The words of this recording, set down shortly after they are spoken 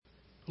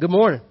Good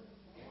morning.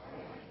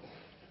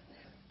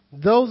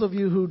 Those of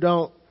you who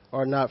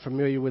are not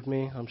familiar with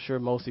me, I'm sure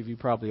most of you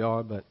probably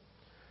are, but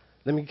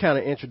let me kind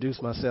of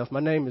introduce myself. My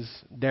name is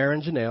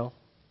Darren Janelle,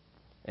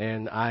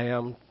 and I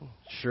am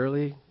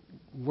surely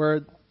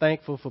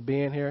thankful for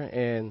being here,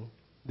 and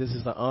this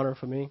is an honor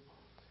for me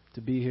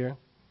to be here.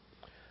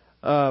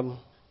 I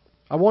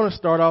want to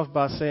start off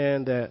by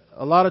saying that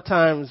a lot of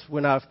times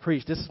when I've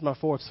preached, this is my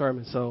fourth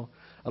sermon, so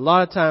a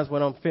lot of times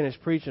when I'm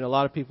finished preaching, a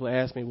lot of people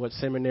ask me what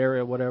seminary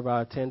or whatever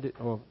I attended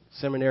or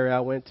seminary I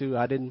went to.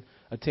 I didn't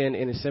attend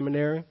any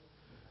seminary.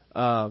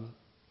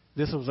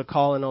 This was a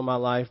calling on my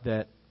life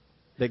that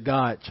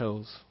God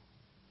chose.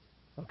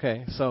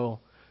 Okay,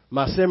 so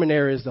my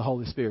seminary is the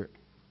Holy Spirit.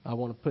 I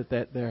want to put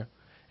that there.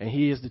 And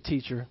He is the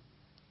teacher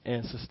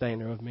and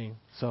sustainer of me.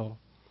 So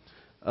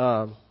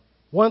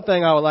one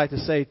thing I would like to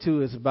say,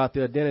 too, is about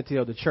the identity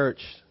of the church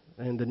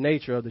and the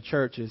nature of the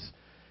church is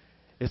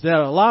that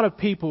a lot of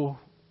people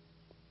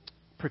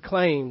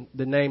proclaim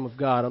the name of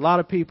God. A lot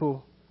of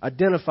people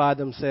identify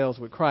themselves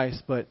with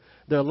Christ, but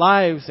their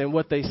lives and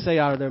what they say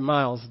out of their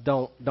mouths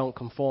don't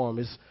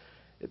conform.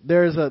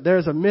 There's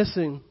a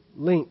missing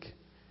link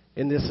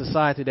in this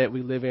society that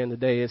we live in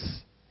today.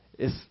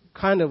 It's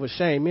kind of a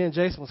shame. Me and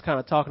Jason was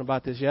kind of talking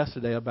about this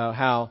yesterday about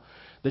how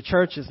the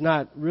church is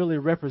not really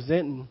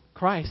representing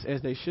Christ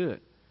as they should.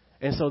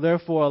 And so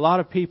therefore a lot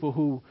of people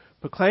who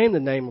proclaim the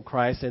name of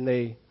Christ and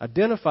they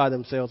identify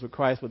themselves with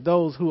Christ, but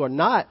those who are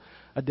not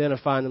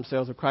identifying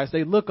themselves with Christ,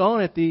 they look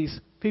on at these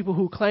people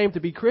who claim to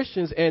be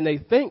Christians and they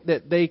think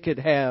that they could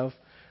have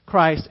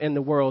Christ in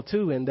the world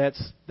too, and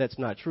that's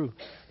not true.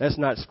 That's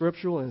not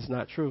scriptural and it's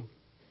not true.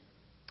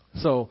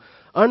 So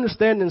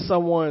understanding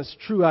someone's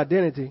true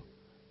identity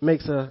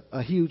makes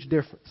a huge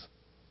difference.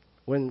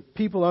 When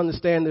people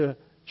understand the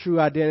true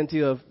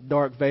identity of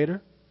Darth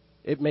Vader,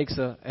 it makes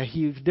a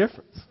huge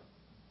difference,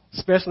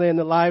 especially in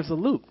the lives of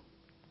Luke.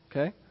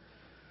 Okay?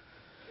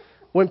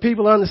 When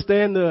people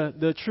understand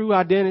the true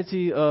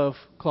identity of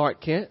Clark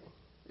Kent,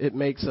 it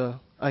makes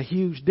a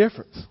huge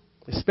difference,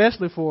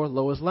 especially for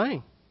Lois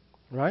Lane,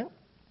 right?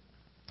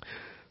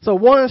 So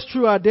one's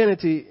true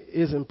identity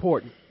is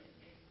important.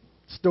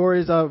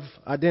 Stories of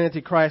identity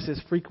crisis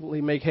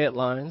frequently make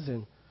headlines,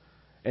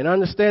 and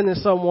understanding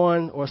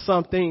someone or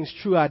something's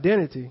true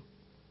identity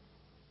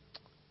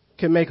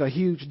can make a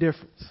huge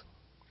difference.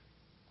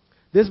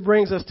 This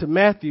brings us to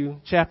Matthew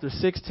chapter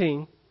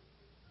 16.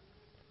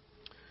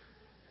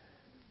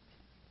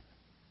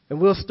 And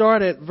we'll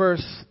start at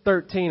verse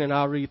 13, and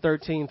I'll read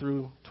 13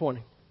 through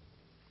 20.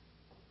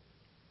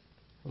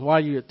 And while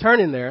you're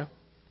turning there,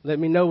 let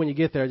me know when you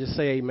get there. Just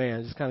say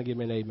amen. Just kind of give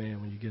me an amen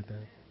when you get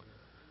there.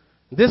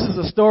 This is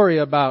a story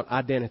about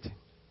identity.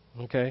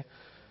 Okay?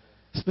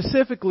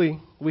 Specifically,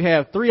 we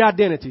have three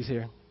identities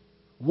here.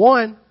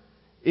 One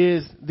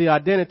is the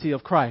identity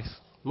of Christ,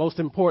 most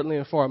importantly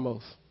and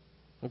foremost.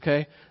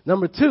 Okay?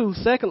 Number two,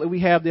 secondly,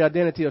 we have the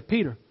identity of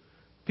Peter.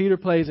 Peter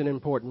plays an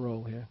important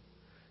role here.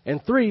 And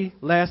three,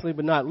 lastly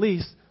but not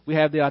least, we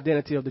have the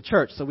identity of the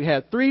church. So we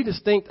have three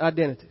distinct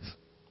identities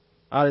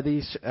out of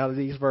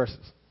these verses.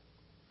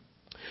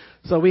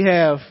 So we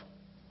have,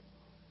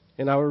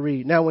 and I will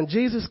read. Now when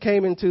Jesus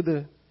came into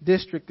the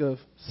district of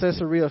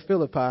Caesarea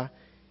Philippi,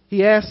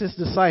 he asked his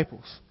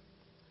disciples,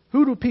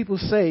 "Who do people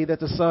say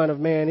that the Son of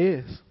Man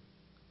is?"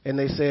 And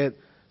they said,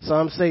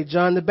 "Some say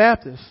John the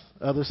Baptist,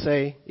 others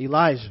say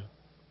Elijah,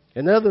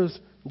 and others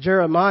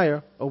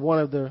Jeremiah or one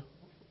of the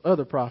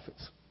other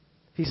prophets."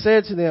 He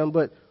said to them,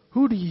 "But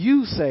who do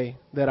you say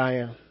that I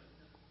am?"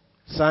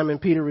 Simon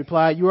Peter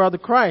replied, "You are the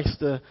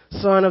Christ, the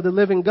Son of the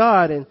living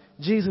God." And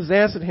Jesus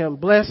answered him,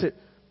 "Blessed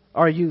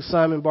are you,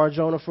 Simon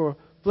Bar-Jonah, for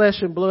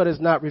flesh and blood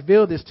has not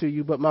revealed this to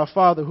you, but my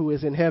Father who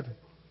is in heaven.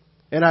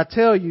 And I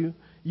tell you,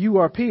 you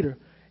are Peter,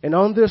 and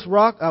on this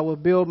rock I will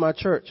build my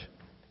church,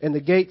 and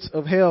the gates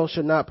of hell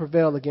shall not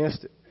prevail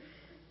against it.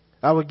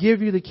 I will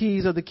give you the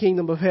keys of the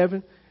kingdom of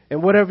heaven,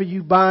 and whatever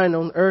you bind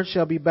on earth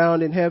shall be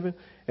bound in heaven,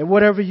 and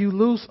whatever you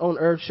loose on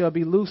earth shall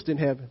be loosed in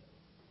heaven."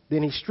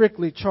 Then he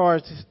strictly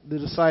charged the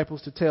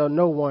disciples to tell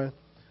no one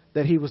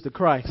that he was the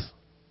Christ.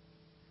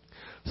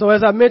 So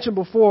as I mentioned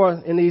before,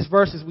 in these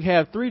verses, we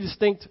have three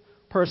distinct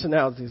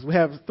personalities. We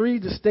have three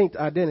distinct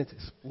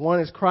identities. One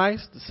is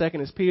Christ, the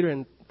second is Peter,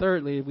 and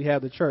thirdly, we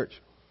have the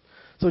church.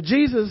 So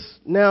Jesus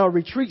now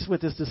retreats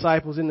with his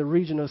disciples in the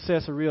region of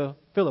Caesarea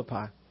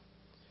Philippi.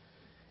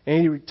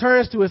 And he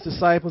returns to his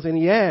disciples and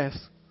he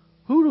asks,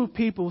 "Who do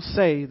people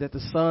say that the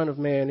Son of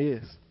Man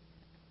is?"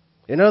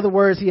 In other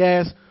words, he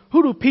asks,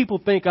 who do people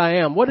think I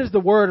am? What is the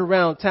word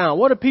around town?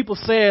 What are people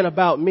saying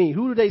about me?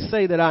 Who do they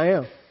say that I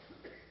am?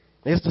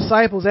 His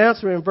disciples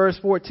answer in verse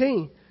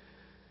 14.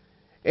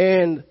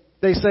 And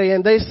they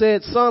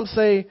said, some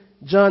say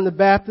John the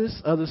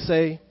Baptist, others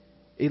say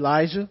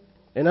Elijah,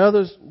 and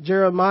others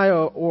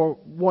Jeremiah or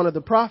one of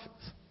the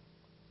prophets.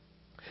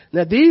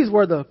 Now, these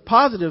were the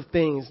positive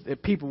things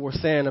that people were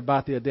saying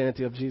about the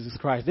identity of Jesus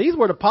Christ. These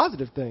were the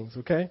positive things,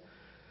 okay?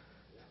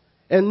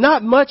 And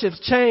not much has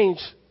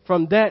changed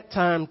from that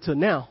time to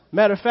now.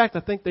 Matter of fact,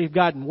 I think they've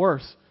gotten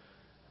worse.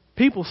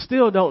 People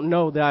still don't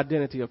know the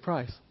identity of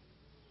Christ.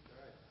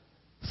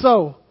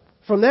 So,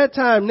 from that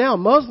time now,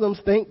 Muslims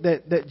think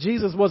that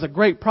Jesus was a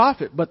great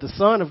prophet, but the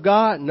Son of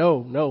God?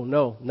 No,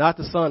 not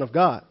the Son of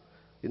God.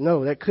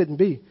 No, that couldn't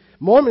be.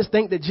 Mormons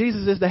think that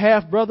Jesus is the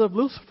half-brother of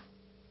Lucifer.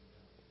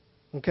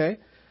 Okay?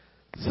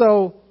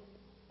 So,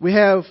 we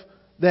have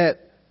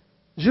that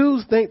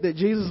Jews think that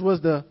Jesus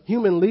was the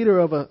human leader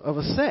of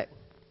a sect.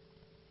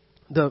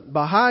 The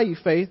Baha'i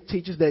faith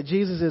teaches that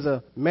Jesus is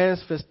a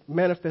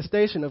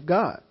manifestation of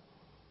God.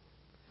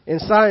 In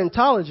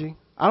Scientology,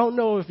 I don't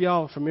know if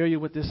y'all are familiar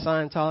with this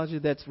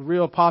Scientology that's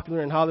real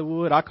popular in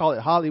Hollywood. I call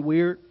it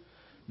Hollyweird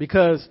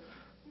because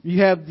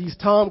you have these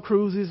Tom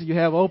Cruises, you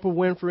have Oprah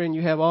Winfrey, and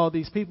you have all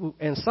these people.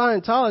 And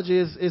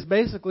Scientology is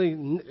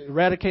basically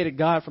eradicated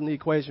God from the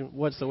equation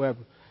whatsoever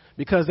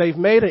because they've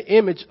made an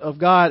image of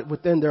God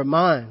within their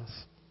minds,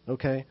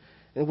 okay,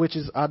 and which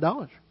is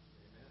idolatry.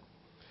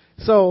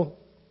 So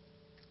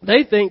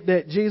they think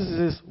that Jesus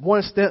is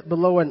one step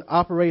below an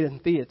operating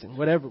theater,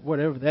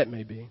 whatever that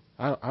may be.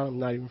 I'm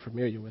not even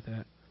familiar with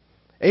that.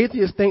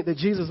 Atheists think that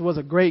Jesus was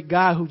a great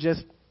guy who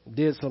just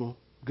did some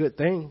good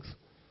things.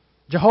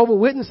 Jehovah's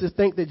Witnesses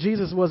think that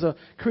Jesus was a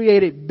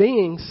created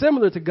being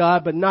similar to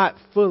God, but not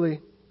fully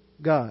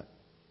God.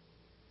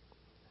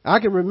 I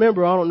can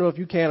remember, I don't know if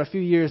you can, a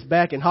few years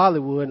back in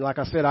Hollywood, and like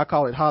I said, I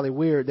call it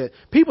Hollyweird, that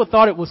people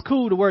thought it was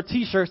cool to wear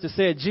T-shirts that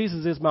said,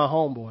 Jesus is my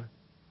homeboy.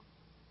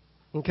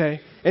 Okay?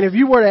 And if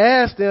you were to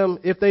ask them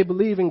if they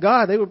believe in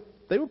God,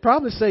 they would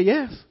probably say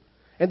yes.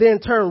 And then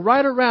turn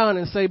right around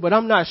and say, but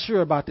I'm not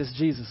sure about this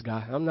Jesus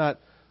guy. I'm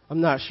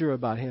not sure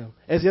about him.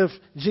 As if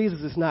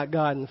Jesus is not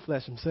God in the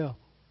flesh himself.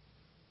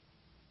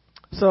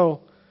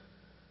 So,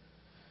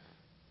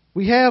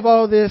 we have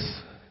all this,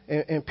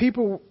 and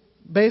people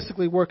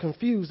basically were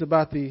confused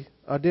about the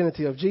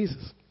identity of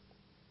Jesus.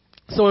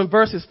 So in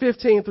verses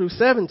 15 through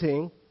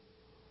 17,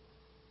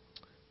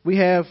 we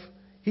have,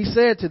 he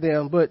said to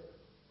them, but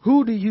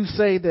who do you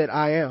say that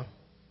I am?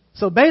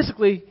 So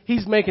basically,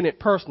 he's making it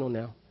personal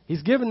now.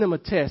 He's giving them a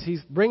test.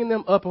 He's bringing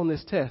them up on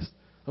this test.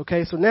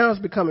 Okay, so now it's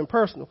becoming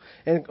personal.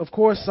 And of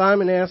course,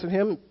 Simon answered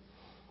him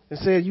and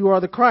said, you are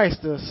the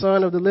Christ, the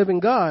Son of the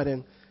living God.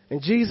 And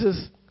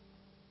Jesus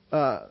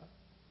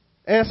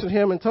answered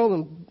him and told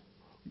him,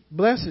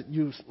 blessed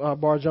you,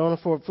 Bar-Jonah,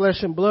 for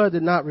flesh and blood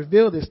did not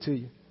reveal this to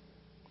you.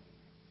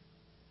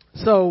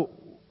 So,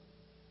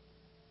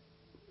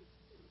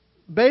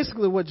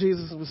 basically what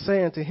Jesus was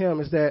saying to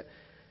him is that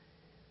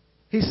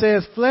he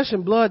says, flesh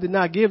and blood did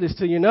not give this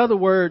to you. In other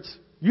words,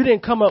 you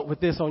didn't come up with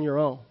this on your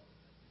own.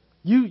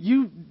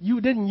 You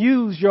didn't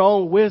use your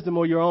own wisdom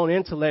or your own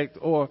intellect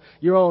or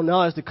your own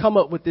knowledge to come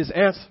up with this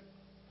answer.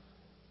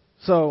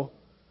 So,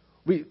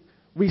 we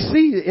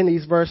see in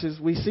these verses,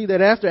 we see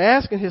that after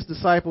asking his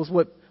disciples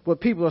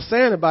what people are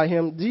saying about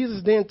him,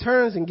 Jesus then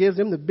turns and gives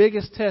them the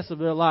biggest test of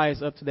their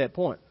lives up to that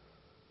point.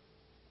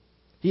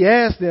 He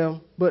asked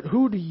them, but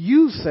who do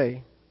you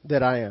say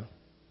that I am?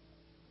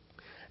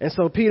 And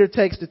so Peter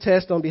takes the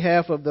test on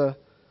behalf of the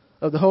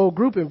whole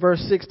group in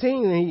verse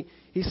 16, and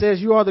he says,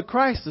 you are the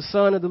Christ, the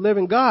Son of the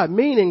living God,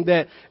 meaning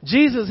that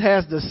Jesus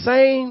has the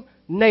same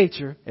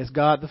nature as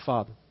God the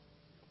Father.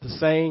 The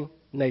same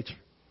nature.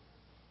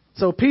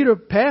 So Peter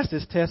passed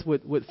this test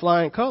with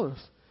flying colors.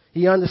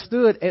 He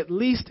understood, at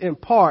least in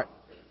part,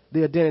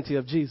 the identity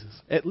of Jesus.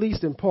 At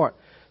least in part.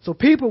 So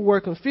people were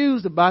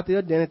confused about the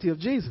identity of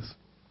Jesus.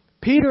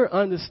 Peter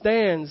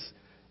understands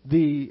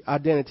the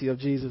identity of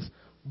Jesus,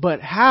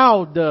 but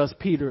how does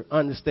Peter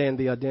understand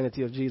the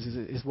identity of Jesus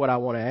is what I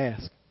want to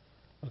ask.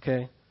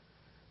 Okay?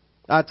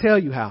 I'll tell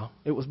you how.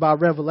 It was by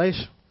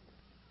revelation.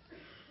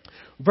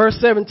 Verse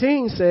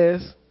 17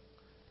 says,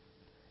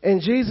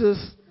 and Jesus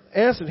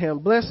answered him,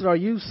 blessed are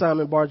you,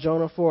 Simon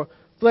Bar-Jonah, for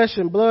flesh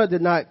and blood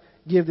did not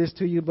give this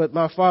to you, but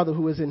my Father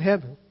who is in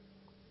heaven.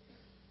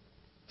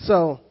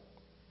 So,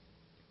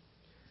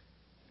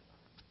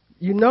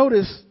 you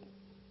notice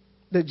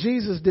that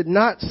Jesus did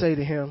not say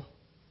to him,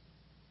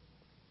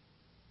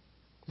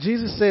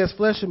 Jesus says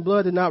flesh and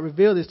blood did not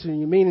reveal this to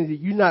you, meaning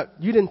that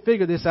you didn't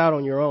figure this out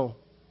on your own.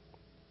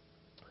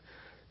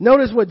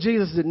 Notice what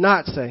Jesus did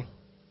not say.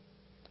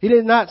 He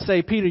did not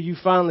say, Peter, you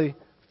finally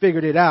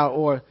figured it out,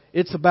 or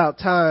it's about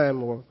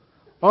time, or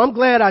I'm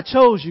glad I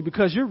chose you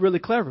because you're really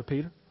clever,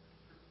 Peter.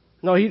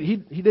 No, he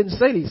didn't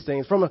say these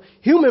things. From a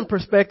human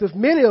perspective,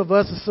 many of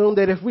us assume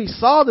that if we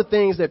saw the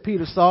things that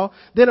Peter saw,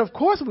 then of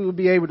course we would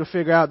be able to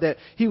figure out that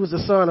he was the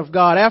Son of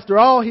God. After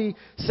all, he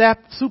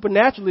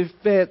supernaturally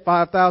fed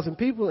 5,000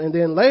 people and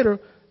then later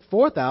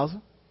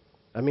 4,000.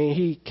 I mean,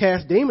 he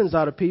cast demons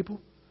out of people.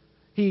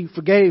 He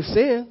forgave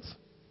sins.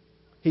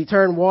 He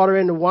turned water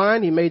into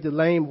wine. He made the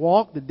lame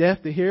walk, the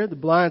deaf to hear, the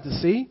blind to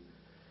see.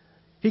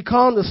 He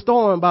calmed the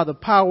storm by the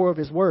power of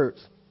his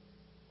words.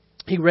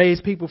 He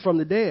raised people from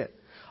the dead.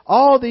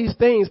 All these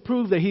things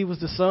prove that he was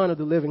the Son of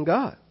the living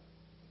God.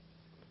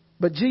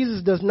 But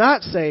Jesus does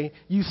not say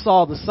you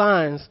saw the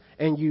signs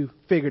and you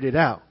figured it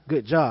out.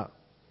 Good job.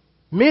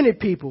 Many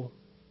people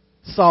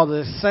saw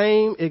the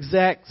same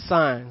exact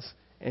signs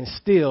and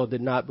still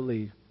did not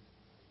believe.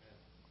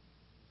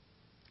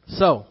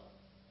 So,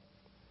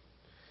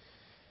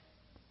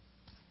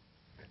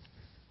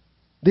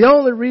 The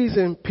only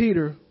reason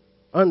Peter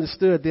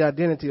understood the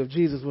identity of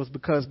Jesus was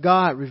because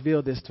God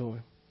revealed this to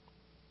him.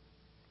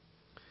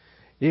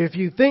 If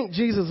you think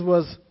Jesus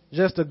was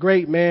just a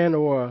great man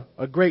or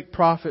a great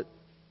prophet,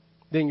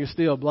 then you're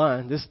still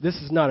blind. This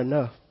is not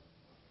enough.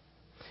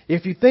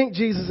 If you think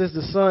Jesus is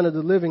the Son of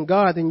the living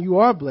God, then you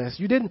are blessed.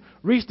 You didn't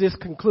reach this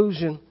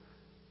conclusion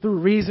through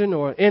reason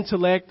or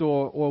intellect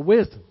or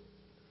wisdom.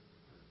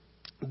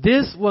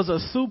 This was a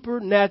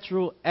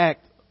supernatural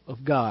act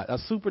of God, a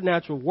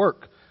supernatural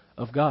work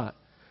of God.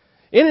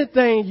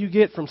 Anything you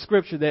get from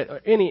Scripture,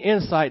 or any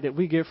insight that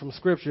we get from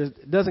Scripture,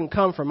 doesn't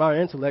come from our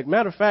intellect.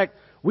 Matter of fact,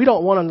 we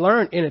don't want to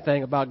learn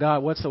anything about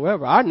God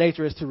whatsoever. Our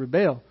nature is to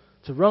rebel,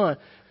 to run.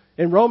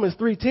 In Romans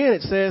 3:10,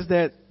 it says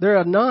that there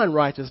are none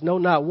righteous, no,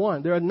 not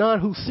one. There are none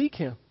who seek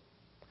Him.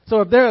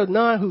 So if there are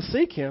none who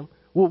seek Him,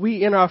 will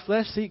we in our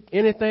flesh seek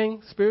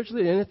anything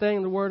spiritually, anything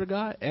in the Word of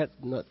God?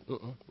 Not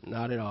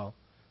at all.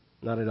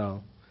 Not at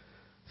all.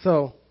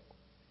 So,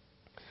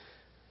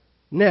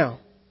 now,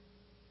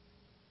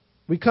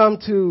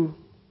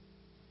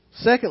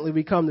 secondly,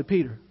 we come to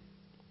Peter.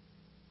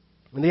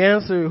 And the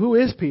answer, who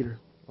is Peter?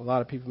 A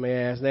lot of people may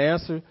ask. The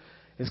answer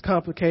is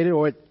complicated,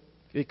 or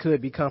it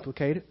could be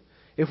complicated.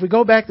 If we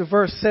go back to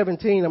verse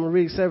 17, I'm going to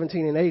read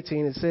 17 and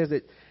 18. It says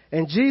that,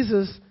 and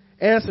Jesus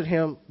answered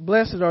him,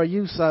 "Blessed are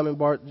you, Simon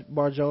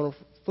Bar-Jonah.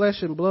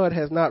 Flesh and blood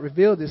has not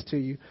revealed this to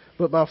you,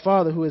 but my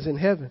Father who is in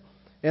heaven.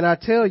 And I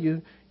tell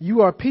you,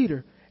 you are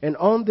Peter, and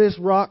on this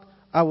rock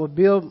I will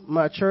build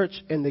my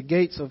church, and the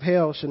gates of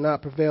hell shall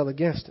not prevail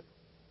against it."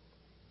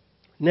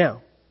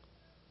 Now,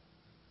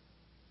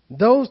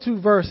 those two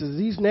verses,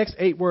 these next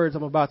 8 words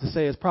I'm about to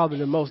say, is probably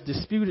the most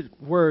disputed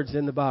words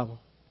in the Bible.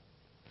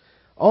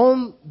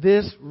 On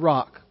this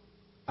rock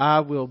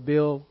I will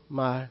build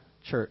my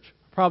church.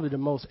 Probably the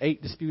most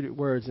 8 disputed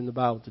words in the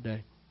Bible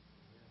today.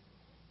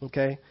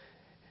 Okay?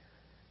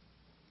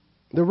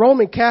 The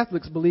Roman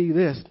Catholics believe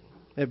this,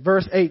 that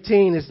verse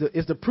 18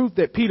 is the proof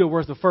that Peter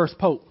was the first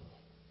pope.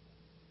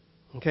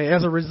 Okay,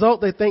 as a result,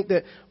 they think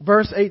that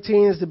verse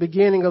 18 is the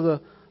beginning of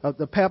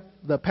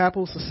the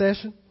papal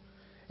succession.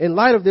 In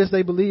light of this,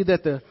 they believe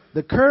that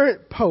the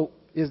current pope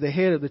is the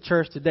head of the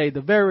church today,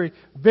 the very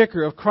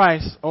vicar of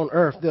Christ on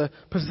earth, the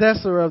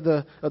possessor of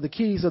the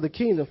keys of the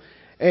kingdom,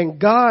 and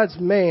God's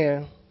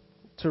man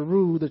to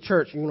rule the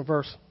church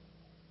universal.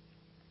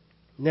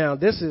 Now,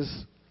 this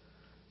is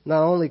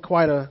not only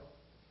quite a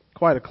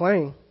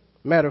claim.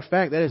 Matter of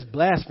fact, that is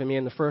blasphemy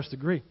in the first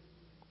degree.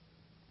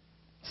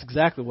 It's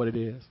exactly what it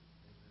is.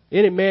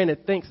 Any man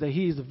that thinks that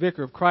he's the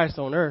vicar of Christ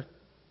on earth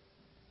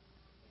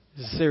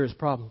is a serious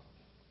problem.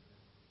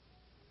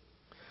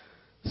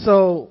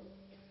 So,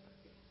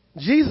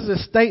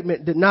 Jesus'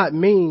 statement did not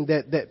mean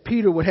that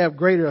Peter would have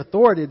greater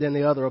authority than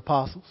the other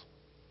apostles.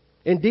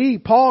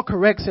 Indeed, Paul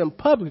corrects him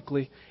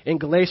publicly in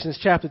Galatians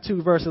chapter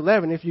 2, verse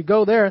 11. If you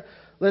go there,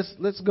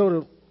 let's go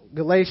to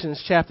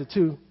Galatians chapter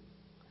 2,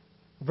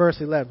 verse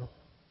 11.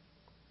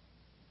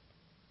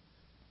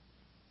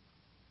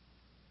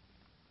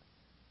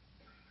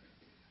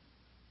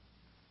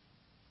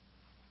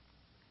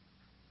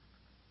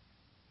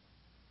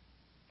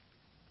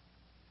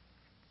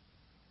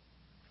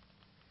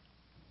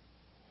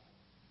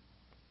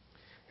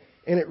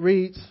 And it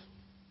reads,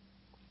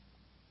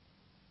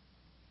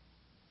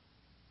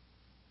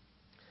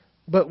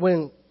 "But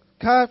when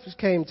Caiaphas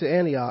came to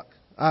Antioch,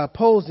 I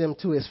opposed him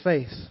to his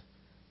face,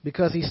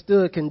 because he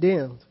stood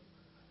condemned.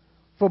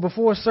 For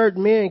before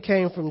certain men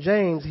came from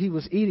James, he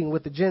was eating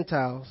with the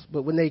Gentiles.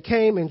 But when they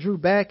came and drew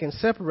back and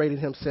separated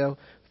himself,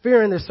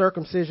 fearing the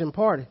circumcision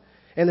party,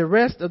 and the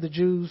rest of the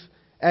Jews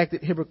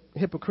acted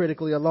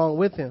hypocritically along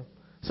with him,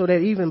 so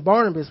that even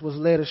Barnabas was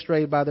led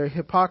astray by their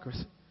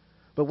hypocrisy.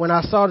 But when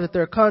I saw that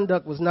their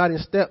conduct was not in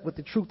step with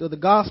the truth of the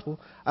gospel,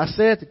 I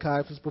said to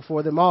Caiaphas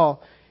before them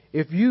all,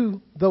 if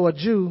you, though a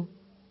Jew,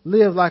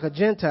 live like a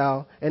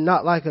Gentile and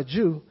not like a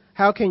Jew,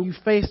 how can you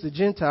face the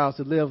Gentiles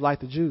to live like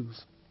the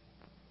Jews?"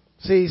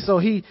 See, so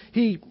he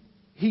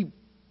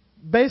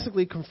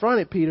basically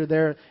confronted Peter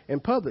there in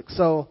public.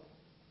 So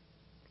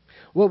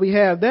what we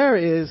have there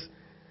is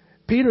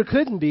Peter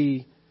couldn't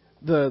be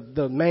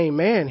the main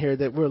man here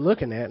that we're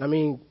looking at. I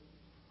mean,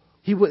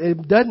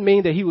 it doesn't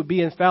mean that he would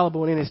be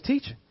infallible in his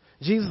teaching.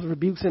 Jesus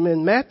rebukes him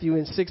in Matthew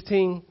in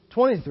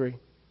 16:23.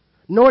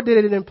 Nor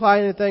did it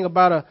imply anything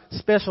about a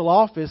special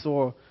office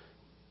or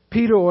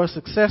Peter or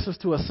successors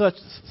to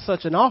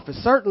such an office.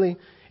 Certainly,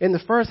 in the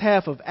first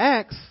half of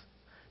Acts,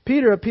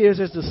 Peter appears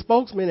as the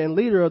spokesman and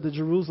leader of the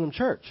Jerusalem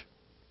church.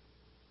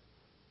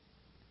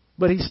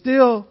 But he's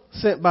still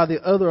sent by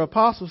the other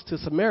apostles to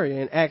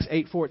Samaria in Acts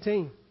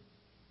 8:14.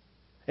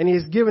 And he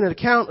is given an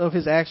account of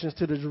his actions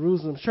to the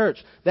Jerusalem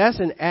church. That's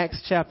in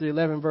Acts chapter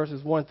 11,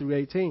 verses 1 through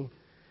 18.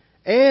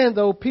 And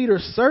though Peter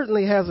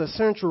certainly has a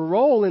central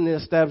role in the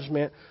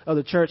establishment of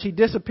the church, he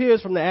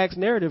disappears from the Acts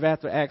narrative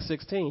after Acts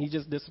 16. He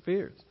just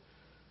disappears.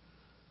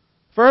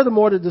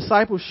 Furthermore, the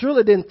disciples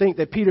surely didn't think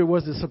that Peter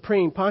was the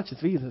supreme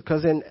pontiff either.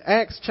 Because in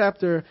Acts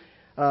chapter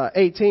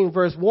 18,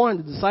 verse 1,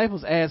 the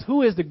disciples asked,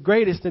 who is the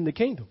greatest in the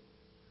kingdom?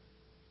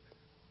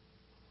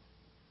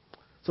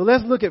 So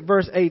let's look at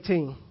verse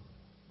 18.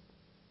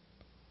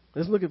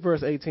 Let's look at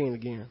verse 18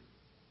 again.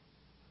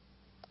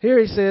 Here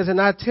he says,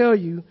 and I tell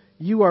you,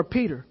 you are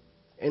Peter,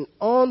 and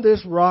on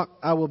this rock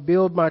I will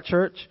build my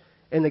church,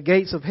 and the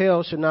gates of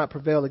hell shall not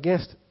prevail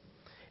against it.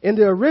 In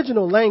the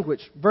original language,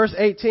 verse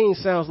 18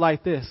 sounds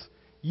like this.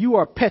 You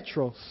are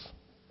Petros,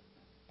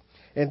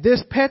 and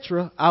this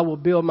Petra I will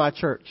build my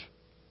church,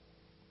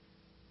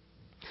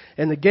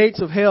 and the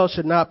gates of hell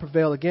should not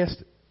prevail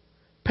against it.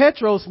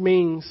 Petros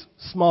means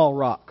small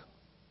rock.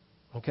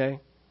 Okay?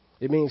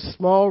 It means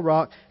small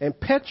rock, and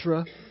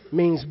Petra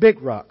means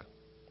big rock.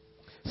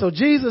 So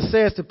Jesus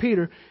says to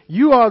Peter,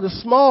 you are the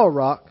small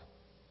rock,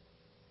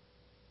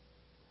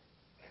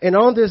 and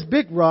on this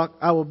big rock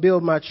I will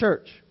build my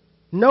church.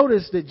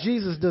 Notice that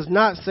Jesus does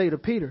not say to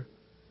Peter,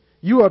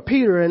 you are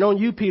Peter, and on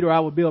you, Peter, I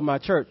will build my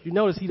church. You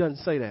notice he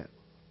doesn't say that.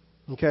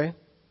 Okay?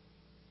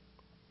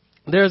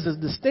 There's a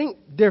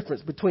distinct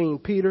difference between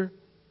Peter,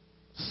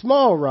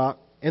 small rock,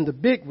 and the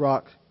big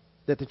rock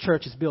that the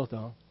church is built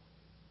on.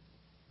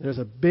 There's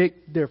a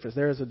big difference.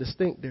 There is a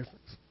distinct difference.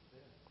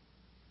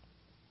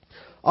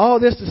 All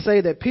this to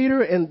say that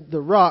Peter and the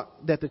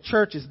rock that the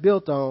church is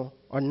built on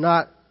are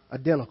not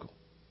identical.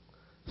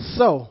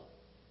 So,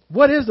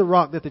 what is the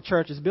rock that the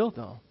church is built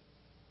on?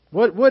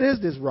 What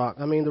is this rock?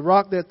 I mean, the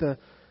rock that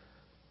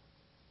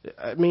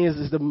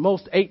is the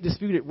most 8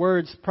 disputed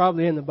words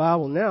probably in the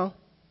Bible now.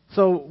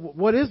 So,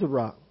 what is the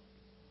rock?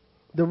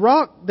 The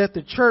rock that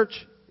the church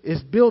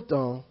is built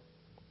on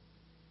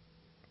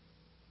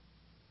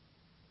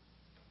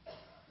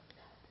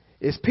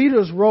is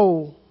Peter's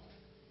role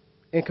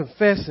in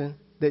confessing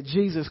that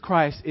Jesus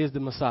Christ is the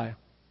Messiah.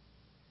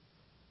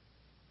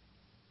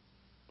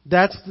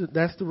 That's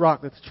the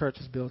rock that the church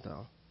is built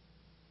on.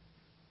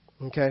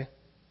 Okay?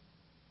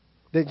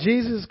 That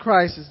Jesus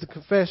Christ is the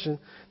confession.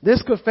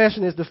 This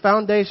confession is the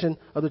foundation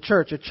of the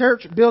church. A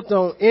church built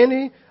on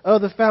any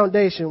other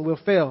foundation will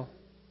fail.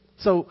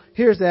 So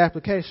here's the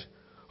application.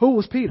 Who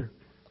was Peter?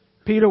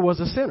 Peter was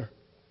a sinner.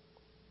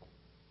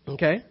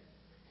 Okay?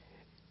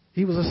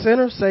 He was a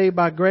sinner saved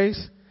by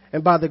grace,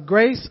 and by the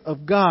grace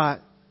of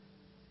God,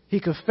 he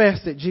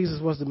confessed that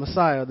Jesus was the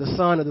Messiah, the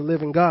Son of the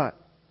living God.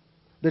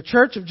 The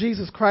church of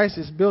Jesus Christ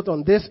is built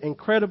on this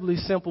incredibly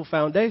simple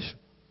foundation.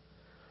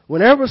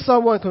 Whenever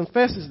someone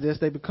confesses this,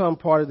 they become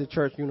part of the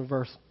church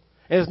universal.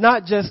 And it's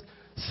not just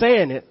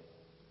saying it,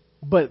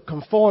 but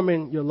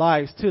conforming your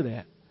lives to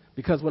that.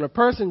 Because when a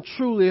person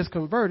truly is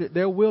converted,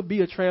 there will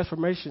be a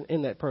transformation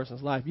in that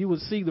person's life. You will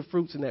see the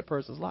fruits in that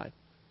person's life.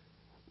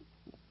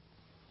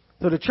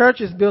 So the church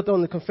is built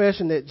on the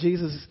confession that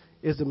Jesus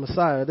is the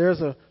Messiah.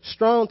 There's a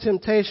strong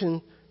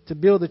temptation to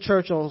build the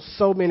church on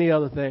so many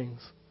other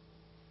things,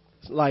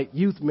 like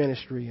youth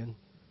ministry and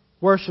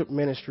worship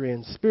ministry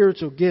and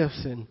spiritual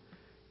gifts and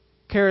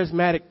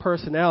charismatic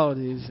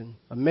personalities and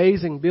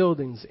amazing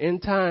buildings,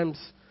 end times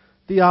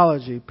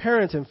theology,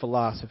 parenting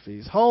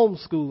philosophies,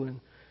 homeschooling,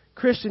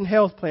 Christian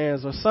health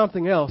plans, or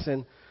something else.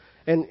 And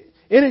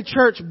any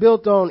church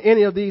built on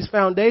any of these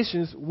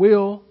foundations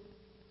will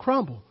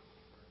crumble.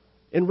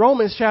 In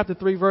Romans chapter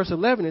 3, verse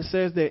 11, it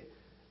says that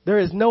there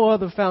is no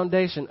other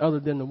foundation other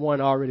than the one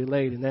already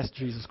laid, and that's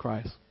Jesus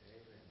Christ.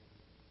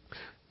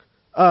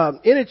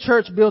 Any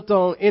church built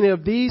on any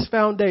of these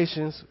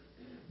foundations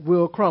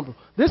will crumble.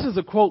 This is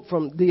a quote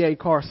from D.A.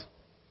 Carson.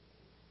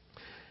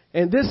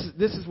 And this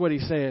is what he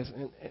says,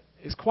 and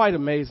it's quite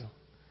amazing.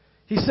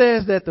 He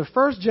says that the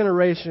first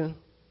generation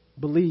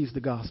believes the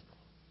gospel.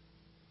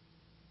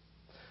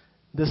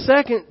 The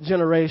second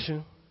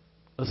generation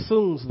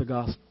assumes the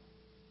gospel.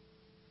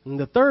 And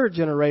the third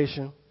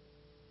generation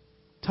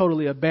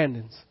totally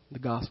abandons the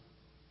gospel.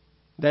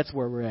 That's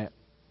where we're at.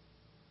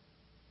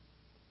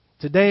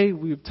 Today,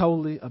 we've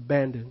totally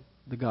abandoned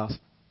the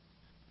gospel.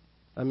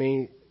 I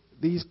mean,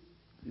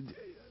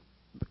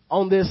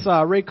 on this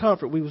Ray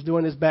Comfort, we was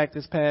doing this back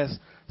this past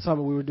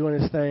summer. We were doing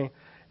this thing,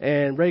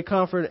 and Ray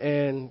Comfort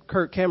and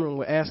Kirk Cameron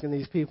were asking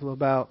these people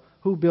about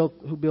who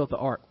built the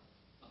ark,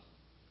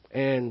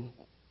 and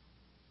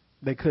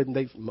they couldn't.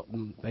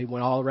 They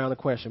went all around the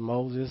question.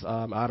 Moses,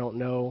 I don't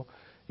know.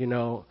 You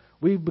know,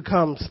 we've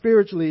become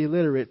spiritually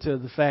illiterate to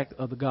the fact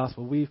of the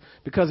gospel.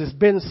 Because it's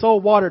been so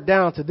watered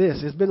down to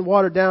this. It's been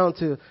watered down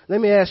to.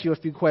 Let me ask you a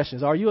few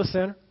questions. Are you a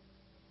sinner?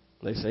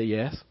 They say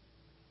yes.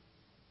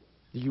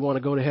 Do you want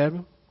to go to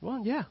heaven?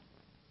 Well, yeah.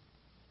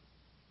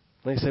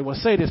 They say, well,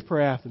 say this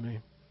prayer after me.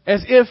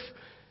 As if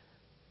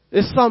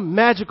it's some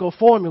magical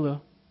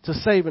formula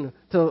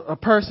to a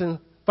person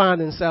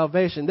finding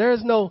salvation. There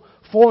is no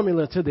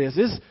formula to this.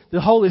 It's the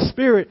Holy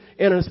Spirit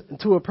enters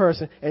into a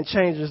person and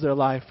changes their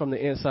life from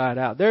the inside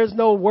out. There's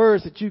no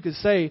words that you could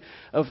say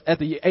at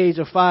the age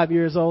of 5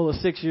 years old or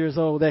 6 years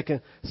old that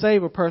can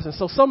save a person.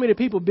 So many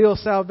people build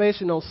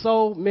salvation on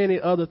so many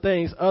other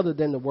things other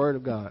than the Word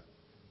of God.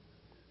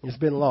 It's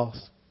been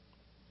lost.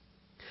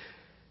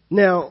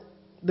 Now,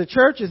 the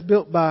church is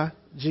built by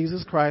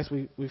Jesus Christ.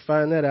 We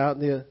find that out.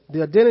 The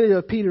identity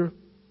of Peter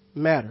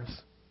matters.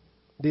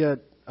 The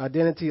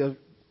identity of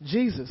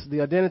Jesus,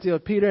 the identity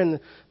of Peter, and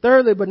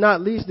thirdly, but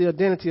not least, the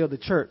identity of the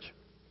church.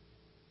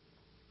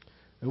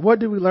 And what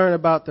do we learn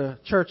about the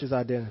church's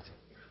identity?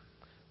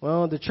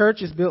 Well, the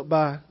church is built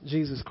by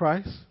Jesus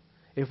Christ.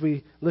 If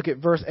we look at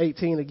verse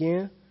 18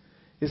 again,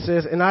 it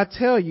says, "And I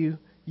tell you,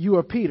 you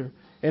are Peter,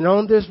 and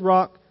on this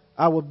rock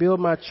I will build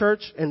my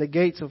church, and the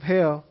gates of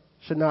hell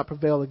should not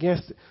prevail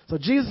against it." So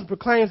Jesus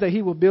proclaims that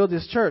he will build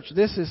his church.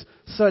 This is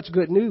such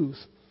good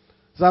news.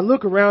 As I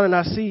look around and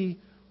I see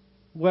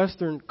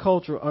Western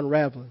culture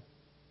unraveling,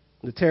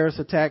 the terrorist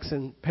attacks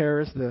in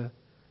Paris, the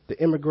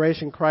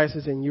immigration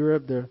crisis in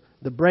Europe,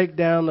 the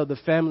breakdown of the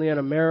family in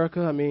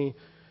America. I mean,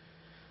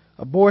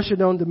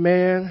 abortion on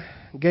demand,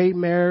 gay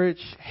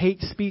marriage,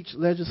 hate speech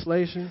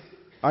legislation,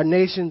 our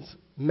nation's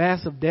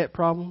massive debt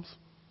problems.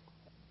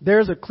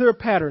 There's a clear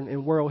pattern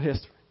in world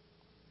history,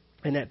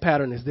 and that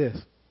pattern is this.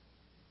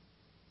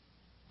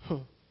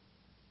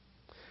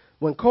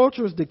 When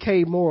cultures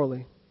decay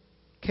morally,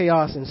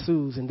 chaos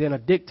ensues, and then a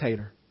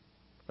dictator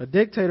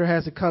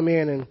has to come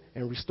in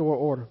and restore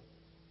order.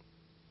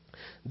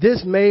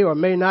 This may or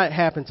may not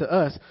happen to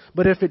us,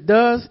 but if it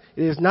does,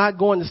 it is not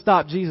going to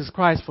stop Jesus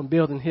Christ from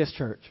building his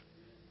church.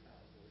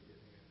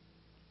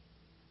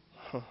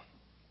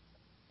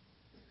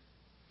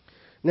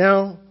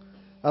 Now,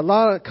 a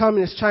lot of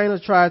communist China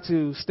tried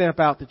to stamp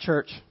out the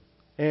church,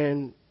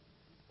 and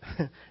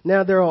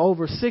now there are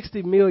over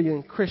 60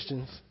 million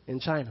Christians in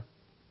China.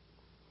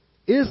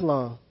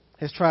 Islam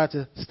has tried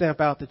to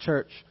stamp out the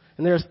church,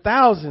 and there's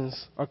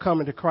thousands are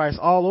coming to Christ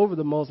all over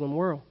the Muslim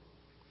world.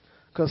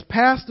 Because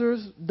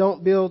pastors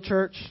don't build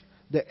church,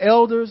 the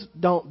elders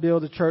don't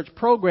build a church,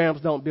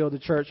 programs don't build a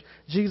church.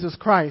 Jesus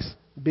Christ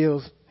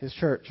builds his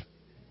church.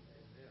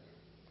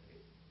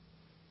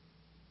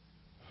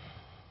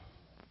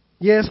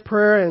 Yes,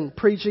 prayer and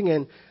preaching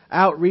and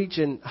outreach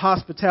and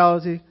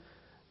hospitality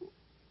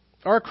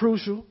are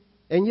crucial.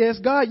 And yes,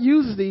 God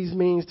uses these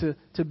means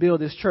to build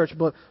his church.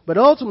 But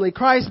ultimately,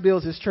 Christ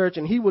builds his church,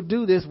 and he will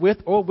do this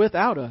with or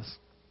without us.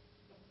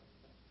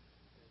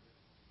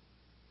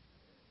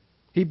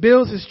 He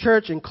builds his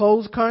church in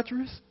closed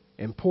countries,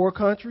 in poor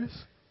countries,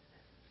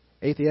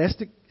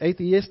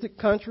 atheistic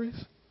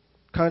countries,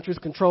 countries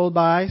controlled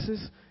by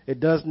ISIS.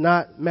 It does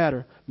not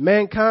matter.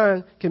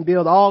 Mankind can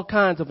build all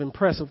kinds of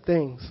impressive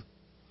things,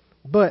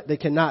 but they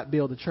cannot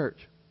build a church.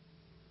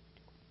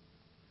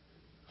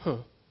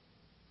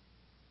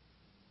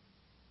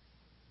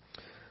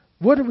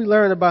 What do we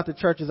learn about the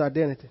church's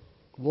identity?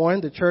 One,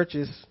 the church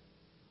is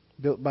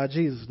built by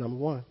Jesus, number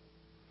one.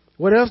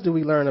 What else do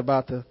we learn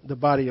about the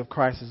body of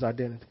Christ's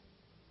identity?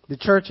 The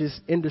church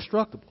is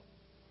indestructible.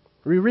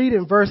 We read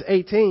in verse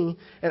 18,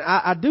 and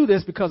I do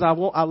this because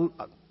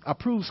I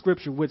prove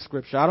Scripture with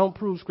Scripture. I don't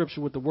prove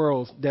Scripture with the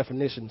world's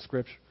definition of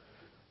Scripture.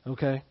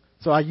 Okay?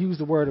 So I use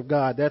the Word of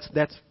God.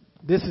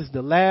 This is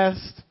the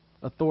last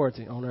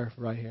authority on earth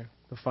right here,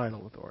 the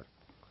final authority.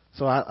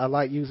 So I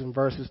like using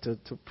verses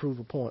to prove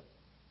a point.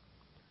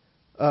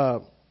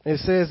 It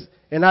says,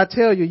 "And I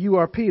tell you, you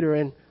are Peter,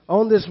 and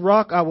on this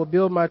rock I will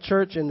build my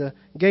church, and the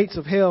gates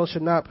of hell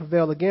should not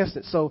prevail against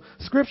it." So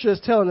Scripture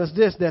is telling us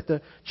this, that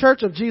the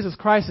church of Jesus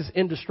Christ is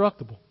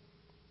indestructible.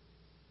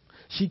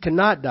 She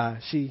cannot die.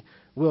 She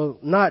will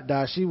not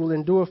die. She will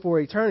endure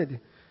for eternity.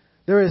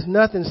 There is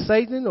nothing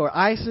Satan or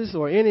ISIS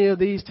or any of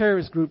these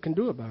terrorist groups can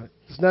do about it.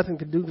 There's nothing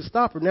can do to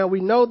stop her. Now, we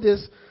know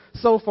this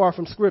so far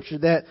from Scripture,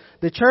 that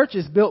the church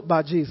is built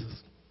by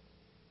Jesus,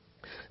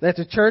 that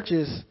the church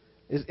is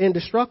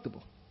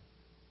indestructible.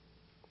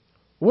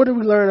 What do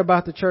we learn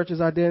about the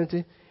church's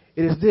identity?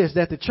 It is this,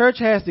 that the church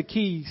has the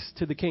keys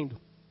to the kingdom.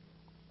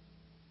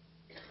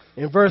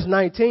 In verse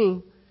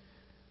 19,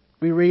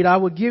 we read, "I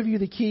will give you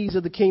the keys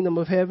of the kingdom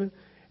of heaven,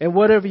 and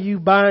whatever you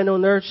bind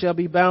on earth shall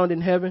be bound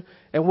in heaven,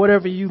 and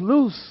whatever you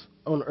loose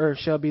on earth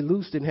shall be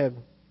loosed in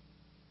heaven."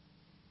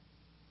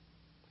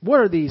 What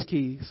are these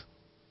keys?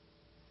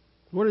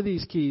 What are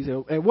these keys,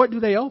 and what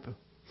do they open?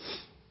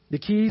 The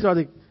keys are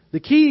the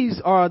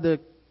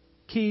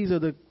keys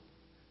of the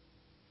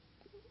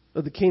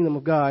kingdom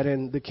of God,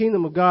 and the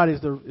kingdom of God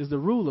is the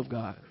rule of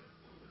God.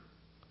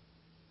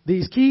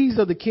 These keys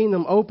of the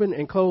kingdom open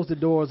and close the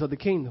doors of the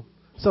kingdom.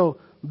 So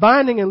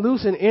binding and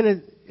loosing in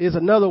it is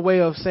another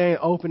way of saying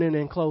opening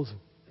and closing.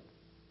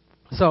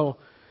 So,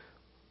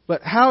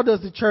 but how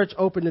does the church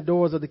open the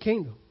doors of the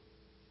kingdom?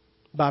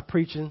 By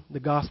preaching the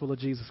gospel of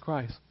Jesus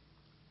Christ.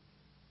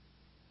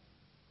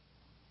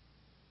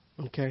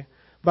 Okay?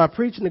 By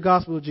preaching the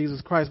gospel of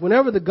Jesus Christ.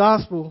 Whenever the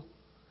gospel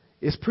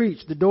is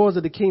preached, the doors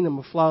of the kingdom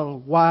are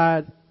flung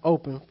wide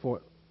open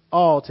for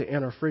all to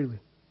enter freely.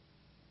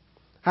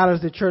 How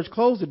does the church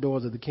close the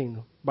doors of the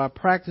kingdom? By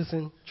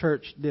practicing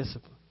church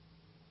discipline.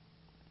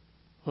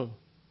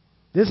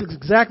 This is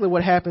exactly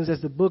what happens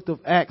as the book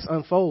of Acts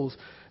unfolds.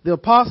 The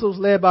apostles,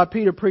 led by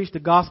Peter, preached the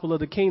gospel of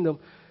the kingdom,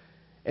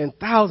 and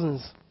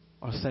thousands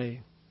are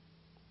saved.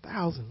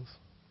 Thousands.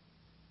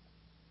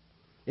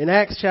 In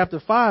Acts chapter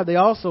 5, they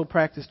also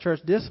practice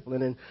church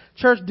discipline. And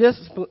church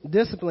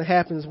discipline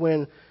happens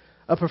when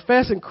a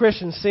professing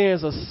Christian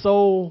sins are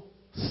so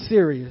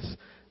serious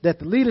that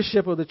the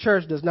leadership of the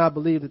church does not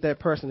believe that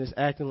person is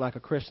acting like a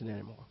Christian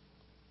anymore.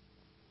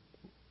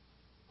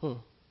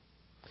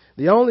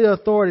 The only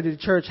authority the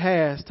church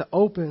has to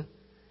open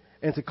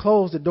and to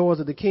close the doors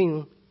of the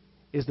kingdom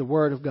is the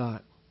Word of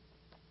God.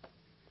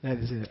 That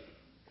is it.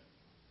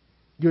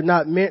 You're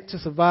not meant to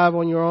survive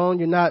on your own.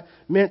 You're not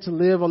meant to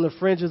live on the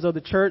fringes of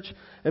the church.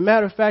 As a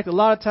matter of fact, a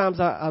lot of times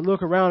I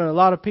look around and a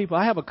lot of people,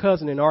 I have a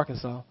cousin in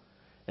Arkansas,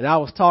 and I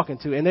was talking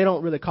to, and they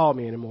don't really call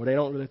me anymore. They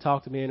don't really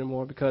talk to me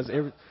anymore because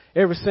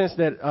ever since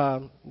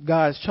that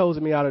God has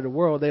chosen me out of the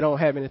world, they don't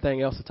have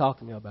anything else to talk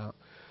to me about.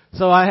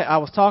 So I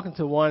was talking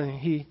to one,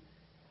 and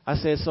I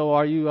said, so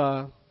are you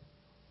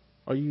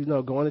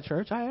going to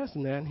church? I asked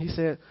him that, and he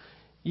said,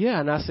 yeah.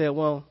 And I said,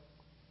 well,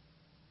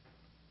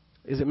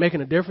 is it making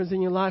a difference in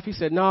your life? He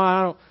said,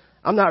 no,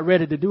 I'm not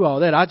ready to do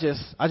all that. I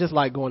just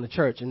like going to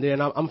church, and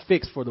then I'm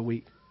fixed for the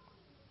week.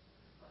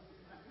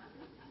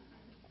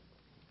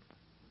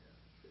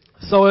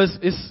 So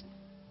it's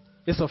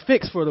a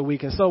fix for the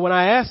week. And so when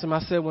I asked him,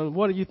 I said, well,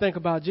 what do you think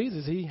about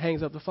Jesus? He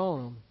hangs up the phone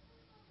on me.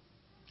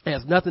 He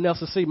has nothing else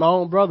to see. My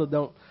own brother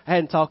I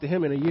hadn't talked to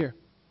him in a year.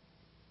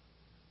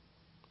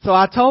 So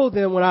I told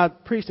them when I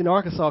preached in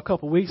Arkansas a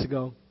couple of weeks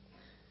ago,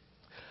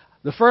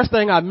 the first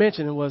thing I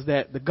mentioned was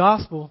that the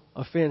gospel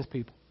offends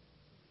people.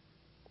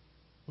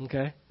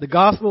 Okay? The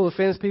gospel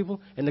offends people,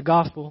 and the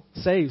gospel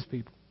saves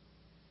people.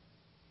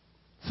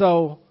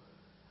 So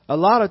a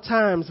lot of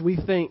times we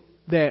think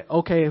that,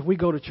 okay, if we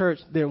go to church,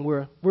 then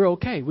we're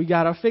okay. We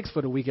got our fix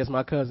for the week, as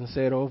my cousin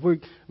said. Or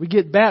if we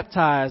get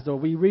baptized, or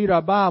we read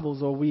our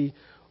Bibles,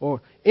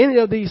 or any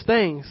of these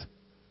things,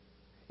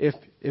 if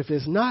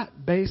it's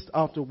not based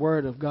off the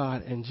Word of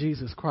God and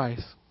Jesus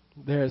Christ,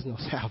 there is no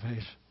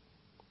salvation.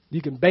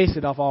 You can base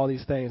it off all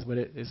these things, but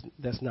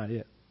that's not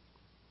it.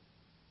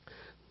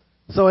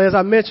 So as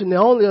I mentioned, the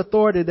only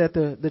authority that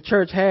the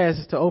church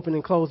has to open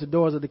and close the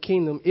doors of the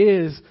kingdom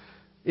is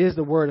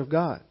the Word of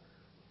God.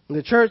 And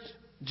the church,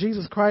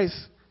 Jesus Christ,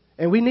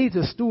 and we need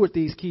to steward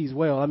these keys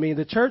well. I mean,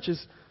 the church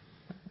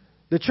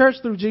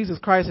through Jesus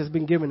Christ has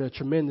been given a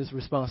tremendous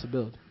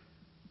responsibility.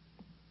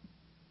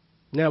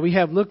 Now, we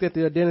have looked at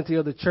the identity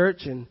of the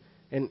church, and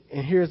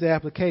here's the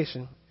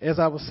application. As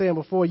I was saying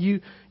before, you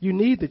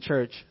need the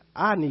church.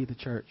 I need the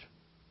church.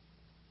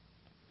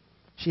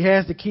 She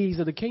has the keys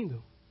of the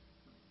kingdom.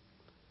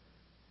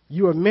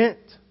 You are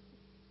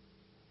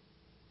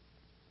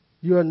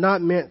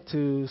not meant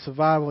to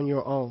survive on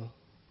your own.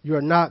 You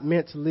are not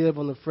meant to live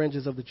on the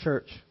fringes of the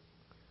church.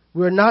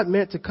 We are not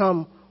meant to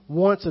come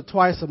once or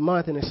twice a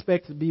month and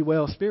expect to be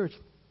well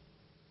spiritually.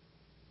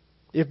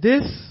 If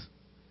this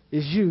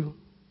is you,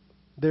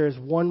 there is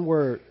one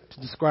word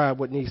to describe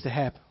what needs to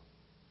happen,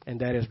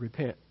 and that is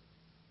repent.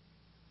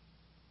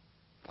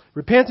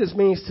 Repentance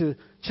means to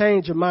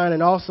change your mind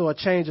and also a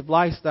change of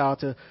lifestyle,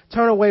 to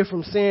turn away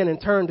from sin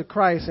and turn to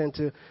Christ.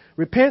 And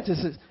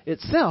repentance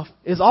itself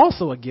is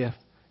also a gift.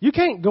 You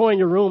can't go in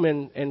your room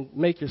and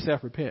make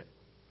yourself repent.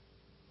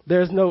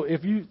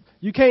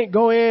 You can't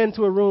go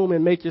into a room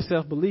and make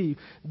yourself believe.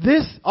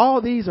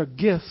 All these are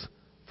gifts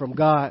from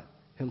God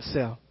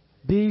Himself.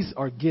 These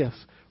are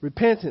gifts.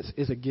 Repentance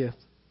is a gift.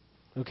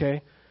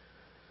 Okay?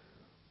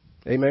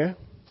 Amen?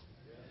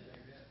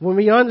 When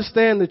we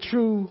understand the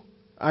true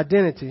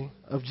identity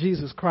of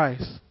Jesus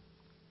Christ,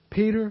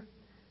 Peter,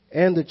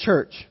 and the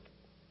church,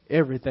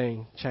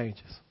 everything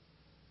changes.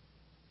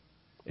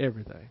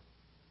 Everything.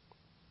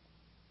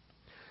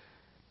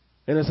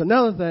 And there's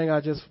another thing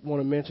I just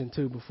want to mention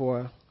too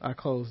before I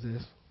close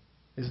this,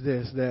 is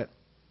this, that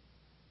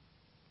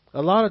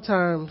a lot of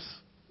times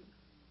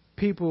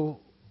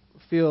people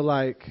feel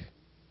like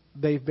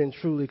they've been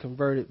truly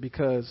converted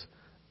because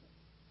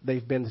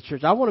they've been to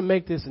church. I want to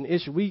make this an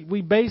issue.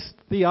 We base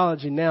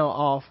theology now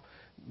off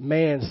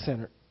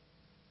man-centered.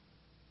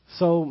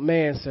 So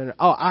man-centered.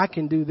 Oh, I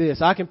can do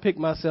this. I can pick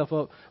myself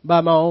up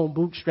by my own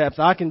bootstraps.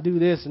 I can do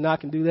this and I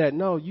can do that.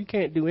 No, you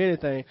can't do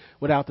anything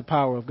without the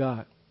power of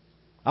God.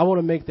 I want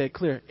to make that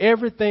clear.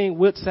 Everything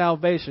with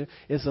salvation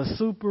is a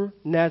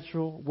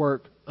supernatural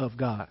work of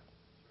God.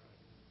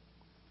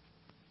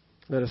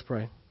 Let us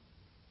pray.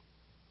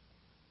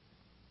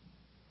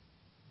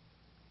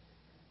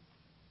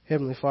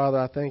 Heavenly Father,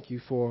 I thank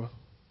you for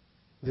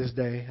this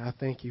day. I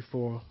thank you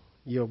for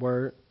your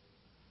word.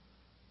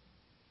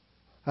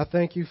 I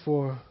thank you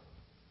for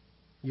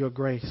your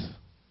grace.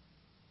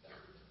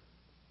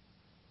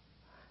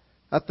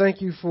 I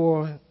thank you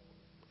for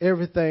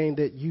everything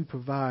that you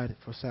provide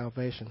for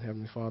salvation,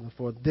 Heavenly Father,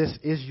 for this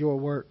is your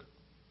work.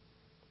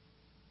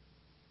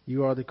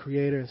 You are the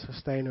creator and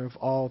sustainer of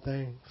all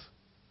things.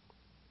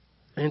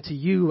 And to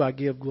you I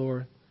give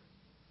glory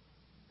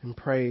and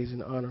praise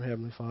and honor,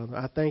 Heavenly Father.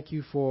 I thank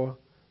you for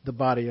the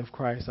body of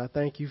Christ. I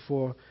thank you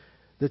for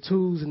the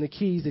tools and the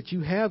keys that you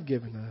have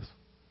given us.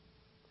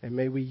 And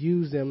may we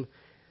use them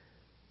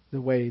the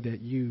way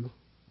that you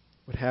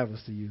would have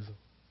us to use them.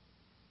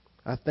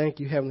 I thank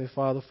you, Heavenly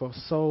Father, for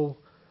so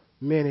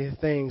many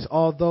things.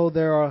 Although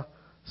there are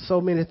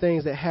so many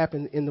things that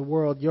happen in the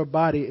world, your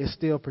body is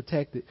still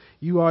protected.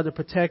 You are the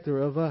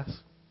protector of us.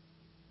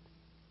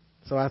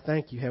 So I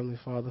thank you, Heavenly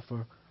Father,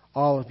 for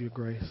all of your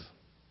grace.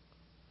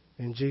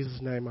 In Jesus'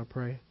 name I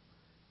pray.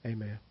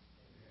 Amen.